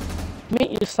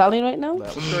 Mate, you're selling right now.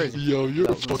 That was crazy. Yo, you're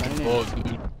That a was fucking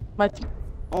insane. boss, dude.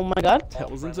 Oh my god.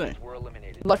 That was insane. Were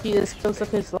eliminated. Luckiest kills of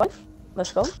his life.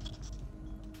 Let's go.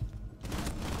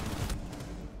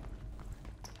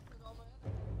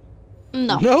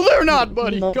 No. No, they're not,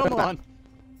 buddy. No, Come they're not. on.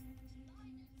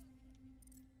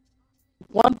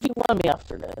 1v1 me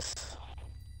after this.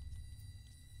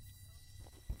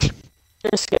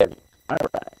 You're scared.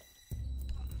 Alright.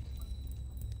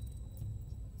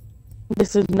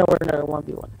 This is nowhere near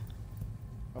 1v1.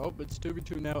 Oh, it's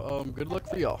 2v2 now. Good luck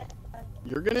for y'all.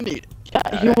 You're gonna need it.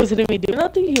 Yeah, he wasn't even doing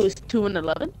nothing. He was 2 and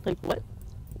 11. Like what?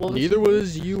 What Neither he doing?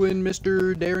 was you and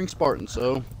Mr. Daring Spartan,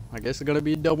 so I guess it's gonna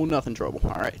be double nothing trouble.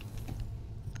 Alright.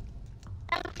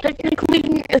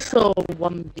 Technically, it's a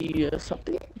 1v or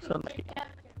something. So like,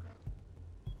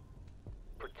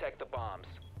 Protect the bombs.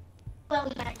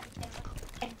 Well, man.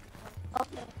 Okay.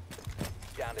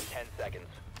 Down to 10 seconds.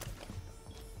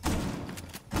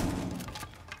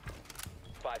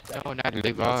 5 seconds. No, not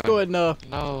Levi. Let's go ahead and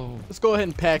No. let's go ahead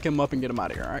and pack him up and get him out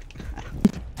of here, alright?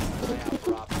 Half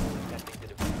drop. Attempting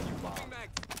to defuse your bomb.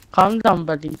 calm down,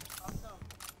 buddy.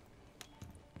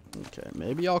 Okay,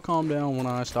 maybe I'll calm down when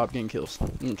I stop getting kills.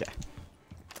 Okay.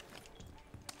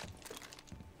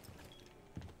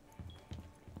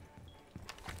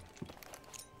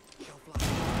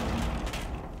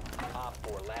 Op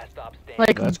 4, last stop standing.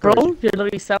 Like, That's bro, crazy. you're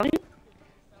literally selling.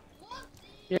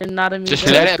 You're not even. Just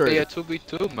good. let it crazy. be a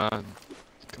 2v2, man.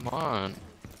 Come on.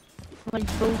 Like,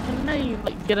 bro, can I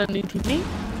like get a new teammate?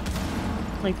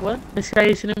 Like what? This guy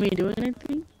isn't me doing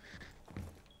anything.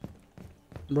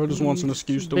 Bro just wants an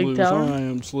excuse to Big lose. tower. I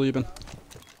am sleeping.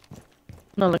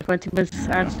 No, like my teammates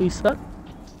actually suck.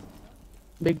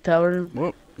 Big tower.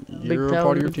 Well, you're a part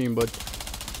tower. of your team, bud.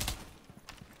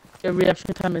 Your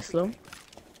reaction time is slow.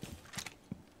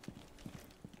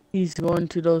 He's going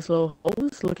to those little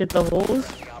holes. Look at the holes.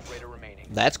 Operator remaining.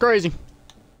 That's crazy.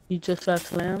 He just got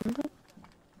slammed.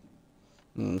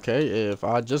 Okay, if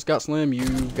I just got slammed, you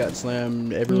got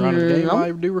slammed every round of the game, No.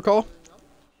 I do recall.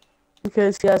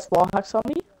 Because he has wall hacks on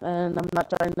me, and I'm not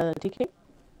trying to TK.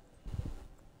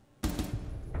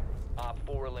 Op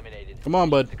 4 eliminated. Come on,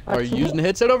 bud. Are you Actually- using the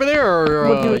headset over there, or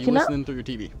What are you you looking at? listening through your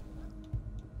TV?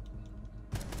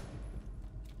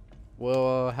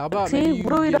 Well, how about See, maybe you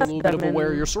what do we get a got little bit of them aware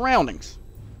of in? your surroundings?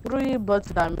 3 butts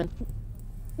diamond.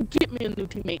 Get me a new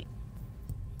teammate.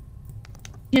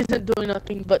 He isn't doing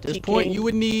nothing but At this TK. point, you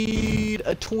would need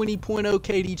a 20.0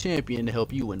 KD champion to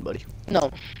help you win, buddy. No.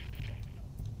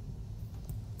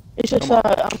 It's just Come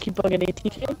I'm keep on getting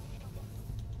TK.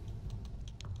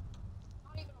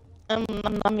 I'm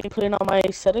not me putting on my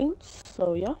settings,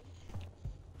 so yeah.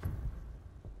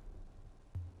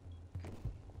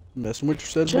 Messing with your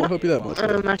settings won't help you that much.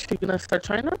 I'm actually gonna start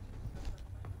trying to.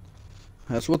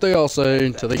 That's what they all say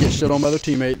until they get shit on by their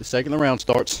teammate the second the round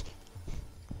starts.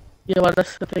 Yeah, well,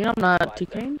 that's the thing. I'm not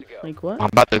TKing. Like what? I'm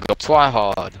about to go try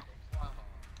hard.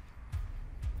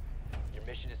 Your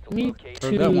mission is to Me locate.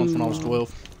 Heard that once when I was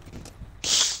 12.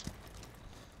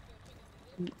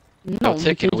 No,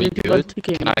 chicken, because we you people are good?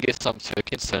 TKing. Can I get some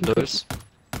chicken sanders?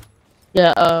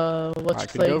 Yeah. What's I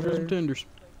could go for some flavor? tenders.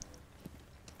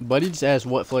 Buddy just asked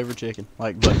what flavor chicken.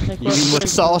 Like, buddy, Like you what mean with flavor?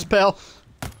 sauce, pal?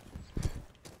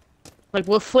 Like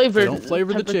what flavor? They don't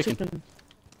flavor the type of chicken.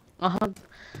 Uh-huh.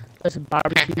 There's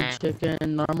barbecue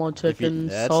chicken, normal If you- chicken,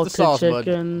 that's the salted sauce, bud.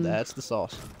 chicken. That's the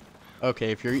sauce.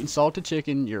 Okay, if you're eating salted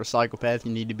chicken, you're a psychopath.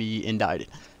 You need to be indicted.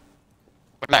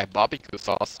 I like barbecue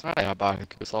sauce. I like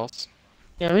barbecue sauce.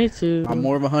 Yeah, me too. I'm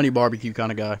more of a honey barbecue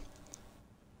kind of guy.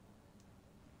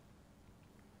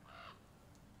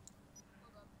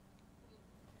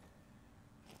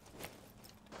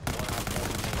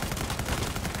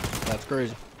 That's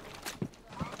crazy.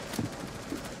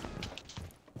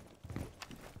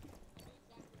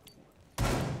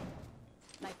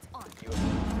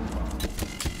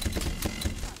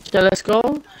 Okay, let's go.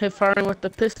 Hit firing with the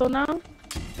pistol now.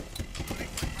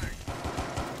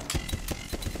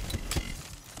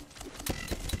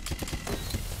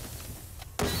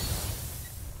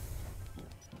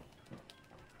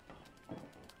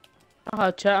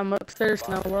 Chat, I'm upstairs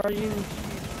now. Where are you?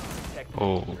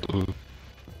 Oh, dude.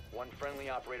 One friendly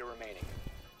operator remaining.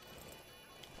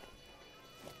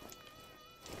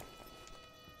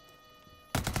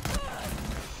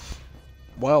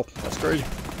 Wow, that's crazy.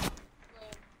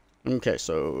 Okay,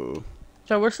 so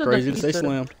Chat, where's the crazy to say diffuser?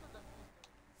 slammed.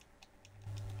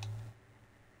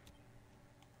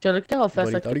 Chat, look at how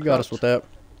fast But he I thought can he got us crouch. with that.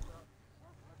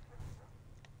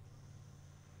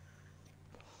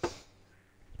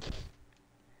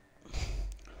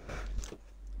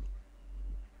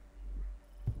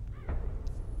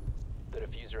 The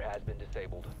diffuser has been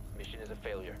disabled. Mission is a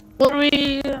failure. What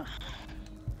we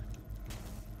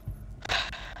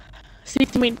see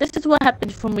to me, this is what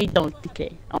happens for me, don't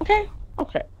decay. Okay?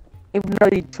 Okay. Even though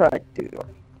you tried to.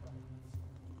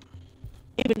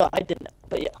 Even though I didn't,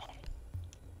 but yeah.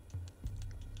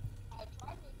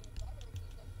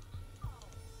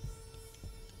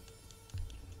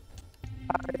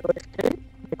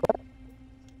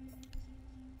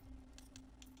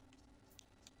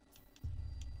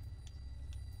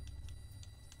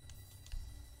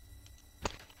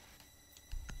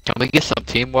 Can we get some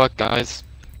teamwork, guys?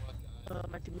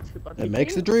 My team is about It to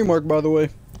makes the decay. dream work, by the way.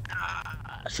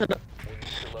 Shut up. We need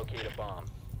to locate a bomb.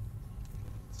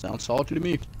 Sounds salty to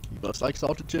me. Looks like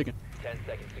salted chicken. 10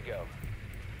 seconds to go.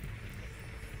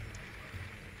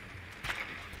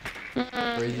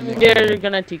 Crazy nigga. Yeah, you're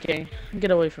gonna TK.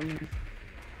 Get away from me.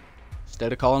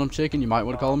 Instead of calling them chicken, you might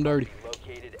want to call them dirty.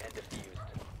 Located and defused.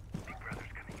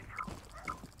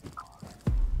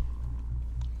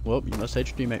 Well, you must hate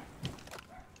your teammate.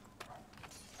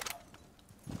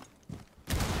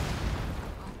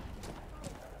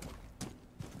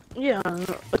 Yeah,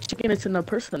 a chicken is in a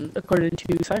person, according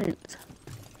to science.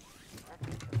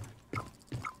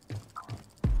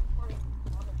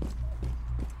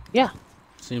 Yeah,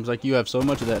 Seems like you have so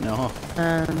much of that now, huh?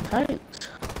 and science.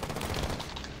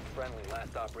 Friendly,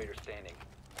 last operator standing.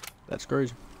 That's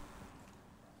crazy.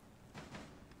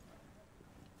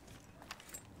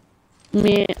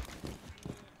 Me,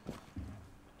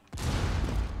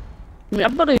 I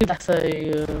believe that's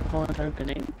a voluntary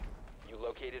grenade. You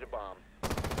located a bomb.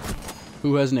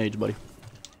 Who has an age, buddy?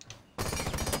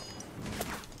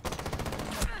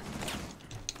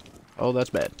 Oh, that's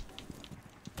bad.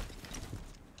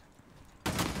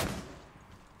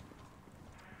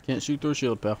 Can't shoot through a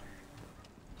shield, pal.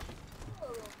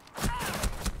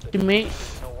 Me,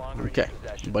 No longer in Okay.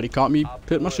 possession. Buddy caught me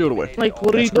putting my shield away. like,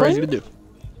 what are you That's crazy to doing? do.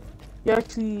 You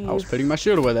actually. I was putting my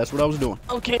shield away. That's what I was doing.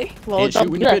 Okay, well, Can't don't shoot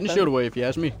when do you're that. putting the shield away, if you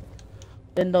ask me.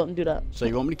 Then don't do that. So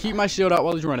you want me to keep my shield out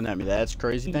while he's running at me? That's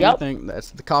crazy thing Yup. to think.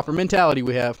 That's the copper mentality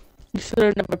we have. You should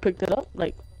have never picked it up.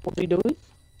 Like, what are you doing?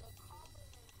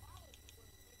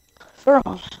 Bro.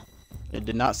 It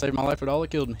did not save my life at all. It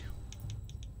killed me.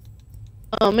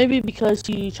 Maybe because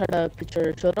you tried to put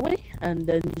your shield away and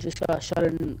then you just got shot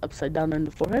in upside down in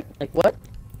the forehead. Like what?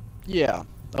 Yeah,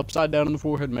 upside down in the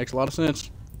forehead makes a lot of sense.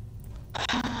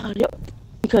 Yep.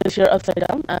 Because you're upside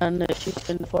down and it shoots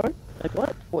in the forehead. Like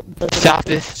what? What does it Stop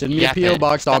do? this. Send me a P.O.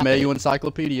 box. I'll mail you an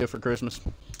encyclopedia for Christmas.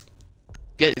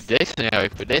 Get a dictionary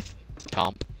for this,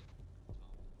 Tom.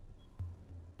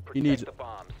 He needs Protect the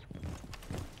bombs.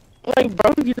 Like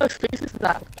bro, you know space is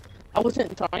that. I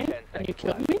wasn't trying 10 and you seconds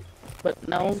killed left. me, but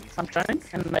now I'm trying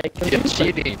and I killed You're you.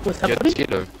 cheating. What's You're a happening?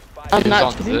 cheater. I'm You're not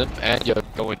on cheating. Zim and you're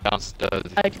going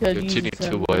downstairs. I could You're use cheating two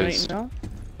them ways. right now.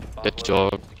 Good Bomb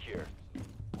job. location secure.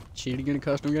 Cheating in a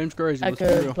custom game's crazy. I Let's be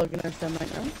could real. plug in them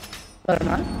right now. But I'm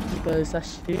not because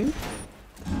that's you.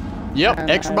 Yep,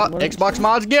 And I Xbox, wouldn't Xbox cheat.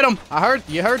 mods, get him. I heard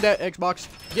you heard that. Xbox,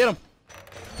 get him.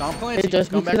 Tom Clancy,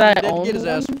 Just come back because I from the dead to own get his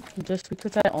ass. one, just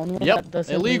because I own one, Yep, that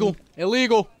doesn't illegal, mean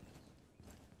illegal.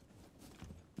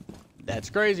 That's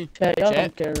crazy. Chat, y'all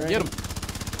Chat, don't care, right? get him.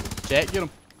 Chat, get him.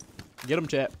 Get him,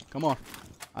 chat. Come on.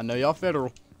 I know y'all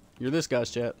federal. You're this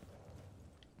guy's chat.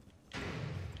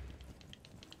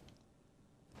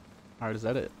 Alright, is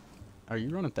that it? Are you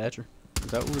running Thatcher?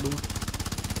 Is that what we're doing?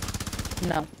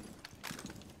 No.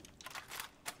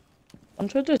 I'm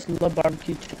sure there's a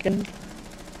barbecue chicken.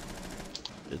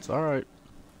 It's alright.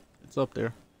 It's up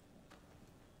there.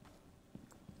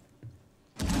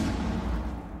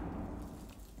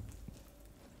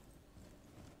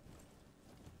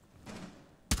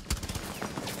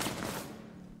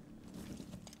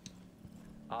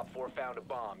 Op 4 found a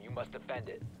bomb. You must defend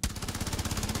it.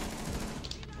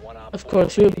 One Op Of 4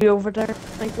 course, you would be remaining. over there.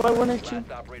 Like, why wouldn't you?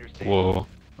 Last operator standing. Whoa.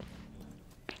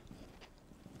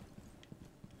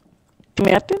 I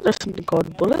mean, I think there's something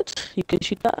called bullets. You can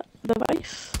shoot that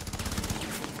device.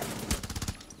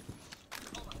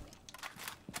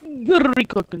 Good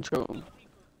recoil control.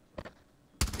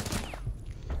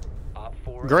 Op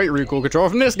 4 Great recoil control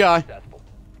from this guy. successful.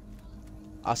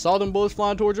 I saw them bullets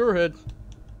flying towards your head.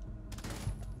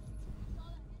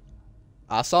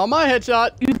 I saw my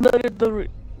headshot. You let it the.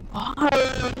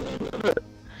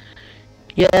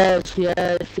 Yes,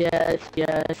 yes, yes,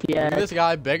 yes, Look at yes. this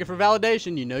guy begging for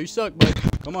validation. You know you suck, buddy.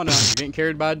 Come on now. You're getting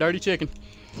carried by a dirty chicken.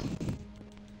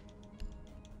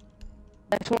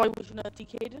 That's why we should have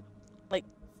TK'd like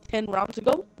 10 rounds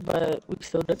ago, but we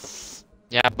still did.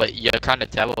 Yeah, but you're kind of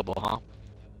terrible, huh?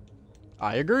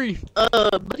 I agree.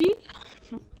 Buddy,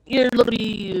 you're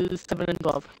literally 7 and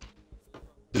 12.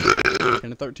 10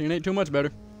 and 13 ain't too much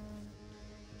better.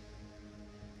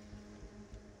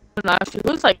 Last year it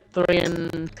was like 3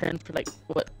 and 10 for like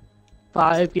what,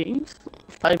 5 games,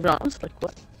 5 rounds, like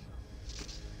what?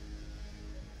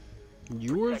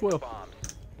 You were as well. Bombs.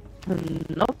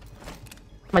 Nope.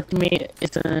 My teammate is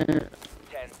 10 in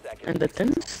seconds. the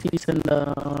 10s. He's in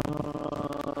the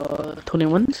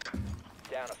 21s.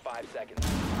 Down to 5 seconds.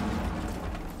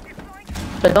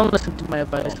 But don't listen to my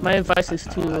advice. My advice is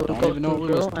to don't go even know to what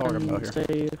a we're girl talking and about here.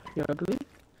 say you're ugly.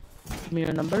 Give me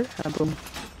your number and boom.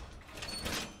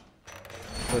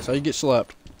 That's how you get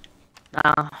slapped.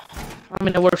 Nah. I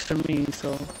mean, it works for me,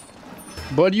 so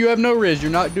Buddy, you have no riz. You're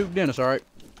not Duke Dennis, alright?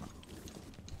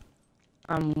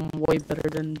 I'm way better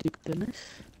than Duke Dennis.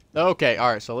 Okay,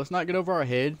 alright, so let's not get over our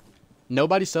head.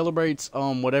 Nobody celebrates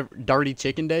whatever Dirty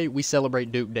Chicken Day. We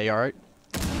celebrate Duke Day, alright?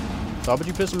 So how about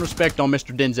you put some respect on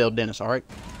Mr. Denzel Dennis, alright?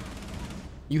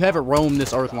 You haven't roamed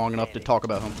this earth long enough to talk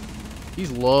about him.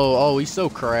 He's low. Oh, he's so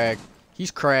cracked.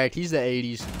 He's cracked. He's the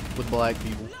 80s with black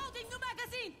people.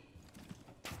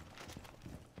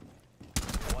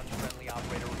 One friendly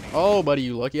operator remaining. Oh, buddy,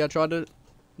 you lucky I tried to...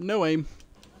 No aim.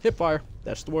 Hip fire.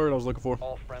 That's the word I was looking for.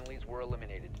 All friendlies were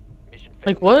eliminated. Mission failed.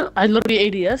 Like what? I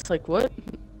literally ADS. Like what?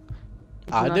 Did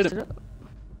I you not didn't. see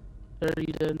that? Or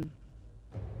you did.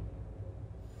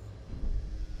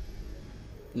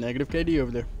 Negative KD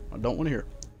over there. I don't want to hear.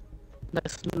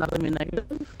 That's not gonna be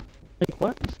negative. Like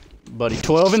what? Buddy,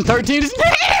 12 and 13 is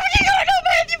negative! You don't know,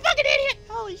 man! You fucking idiot!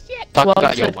 Holy shit! Talk Well,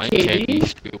 about your said 1 KD. KD,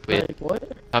 stupid. Like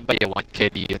what? How about your 1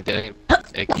 KD and then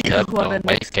accept What the 1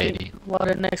 next KD? game? What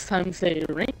the next time you say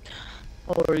rank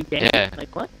or game? Yeah.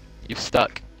 Like what? You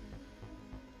stuck.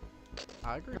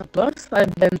 I agree. Plus,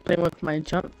 I've been playing with my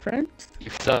jump friends. You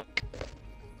suck.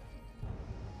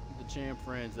 The champ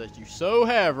friends that you so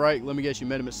have, right? Let me guess, you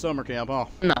met him at summer camp, huh?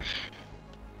 No.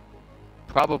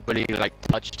 Probably like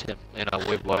touched him in a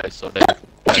weird way, so they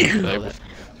was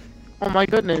Oh my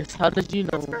goodness, how did you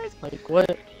know? Like what?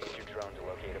 Use your drone to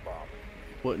locate a bomb.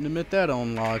 Wouldn't admit that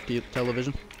on live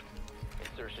television.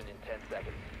 Insertion in 10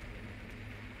 seconds.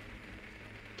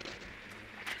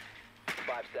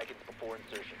 5 seconds before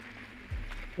insertion.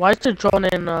 Why is it drawn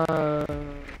in A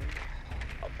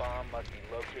bomb must be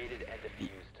located and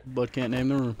defused. Bud can't name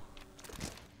the room.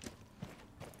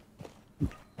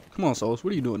 Come on, Solus,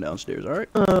 what are you doing downstairs, alright?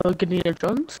 getting your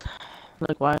drones?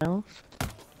 Like why else?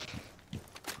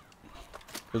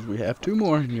 Because we have 2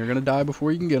 more, and you're gonna die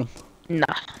before you can get them. Nah.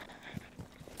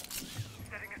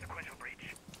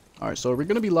 Alright, so are we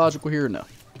gonna be logical here or no?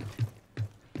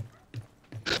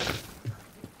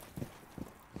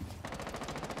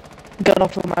 Got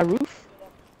off of my roof?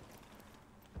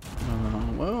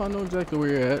 Well, I know exactly where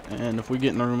you're at, and if we get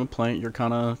in the room and plant, you're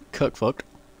kinda cuck-fucked.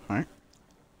 Alright?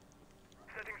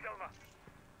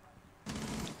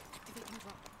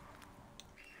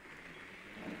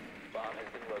 Bomb has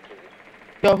been located.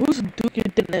 Yo, who's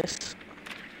Duke Dennis?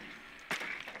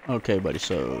 Okay, buddy,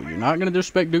 so you're not gonna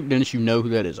disrespect Duke Dennis, you know who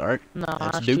that is, alright? Nah, I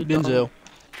That's actually Duke don't. Denzel.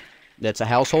 That's a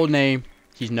household name.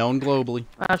 He's known globally.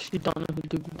 I actually don't know who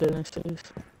Duke Dennis is.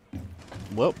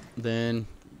 Well, then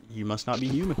you must not be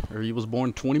human, or he was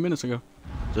born 20 minutes ago,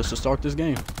 just to start this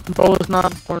game. Bro was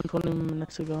not born 20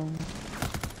 minutes ago.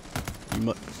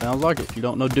 Sounds like it. If you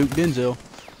don't know Duke Denzel.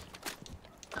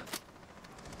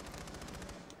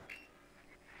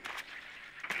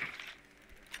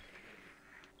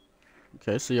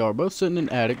 Okay, so y'all are both sitting in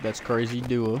attic. That's crazy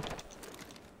duo.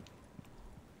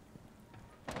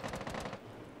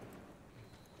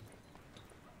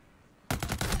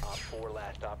 Op 4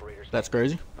 last operator That's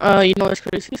crazy. You know what's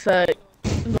crazy? Is that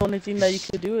the only thing that you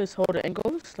could do is hold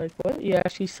angles. Like what? You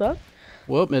actually suck.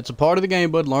 Well, it's a part of the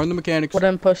game, bud. Learn the mechanics. Well,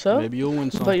 then push up. Maybe you'll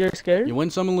win some. But you're scared. You win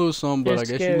some and lose some, but You're I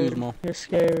guess scared. you lose them all. You're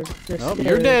scared. You're Oh, scared.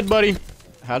 you're dead, buddy.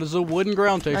 How does a wooden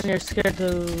ground And taste? you're scared to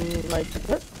like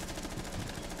what?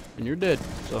 And you're dead.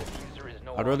 So Diffuser is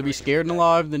no I'd rather longer be in scared and effect.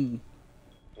 alive than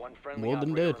One friendly more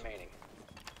than operator dead. remaining.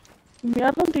 I mean,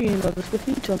 I don't think you know this. If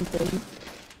you jump in,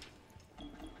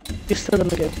 you're still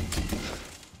gonna get.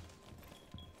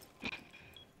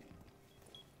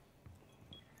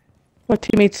 My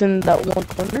teammates in that one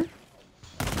corner.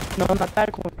 No, not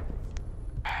that corner.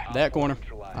 that corner.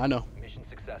 Neutralized. I know. Mission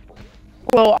successful.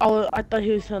 Well, I thought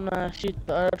he was gonna shoot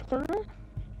the other corner.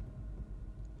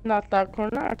 Not that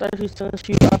corner. I thought he was gonna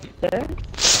shoot up there.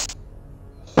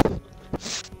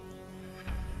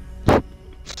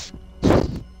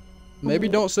 Maybe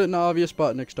don't sit in the obvious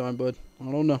spot next time, bud.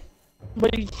 I don't know.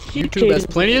 But YouTube has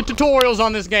plenty of tutorials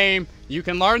on this game. You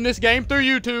can learn this game through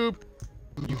YouTube.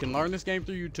 You can learn this game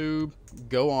through YouTube.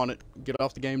 Go on it. Get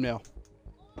off the game now.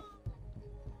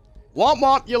 Womp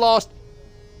womp, you lost.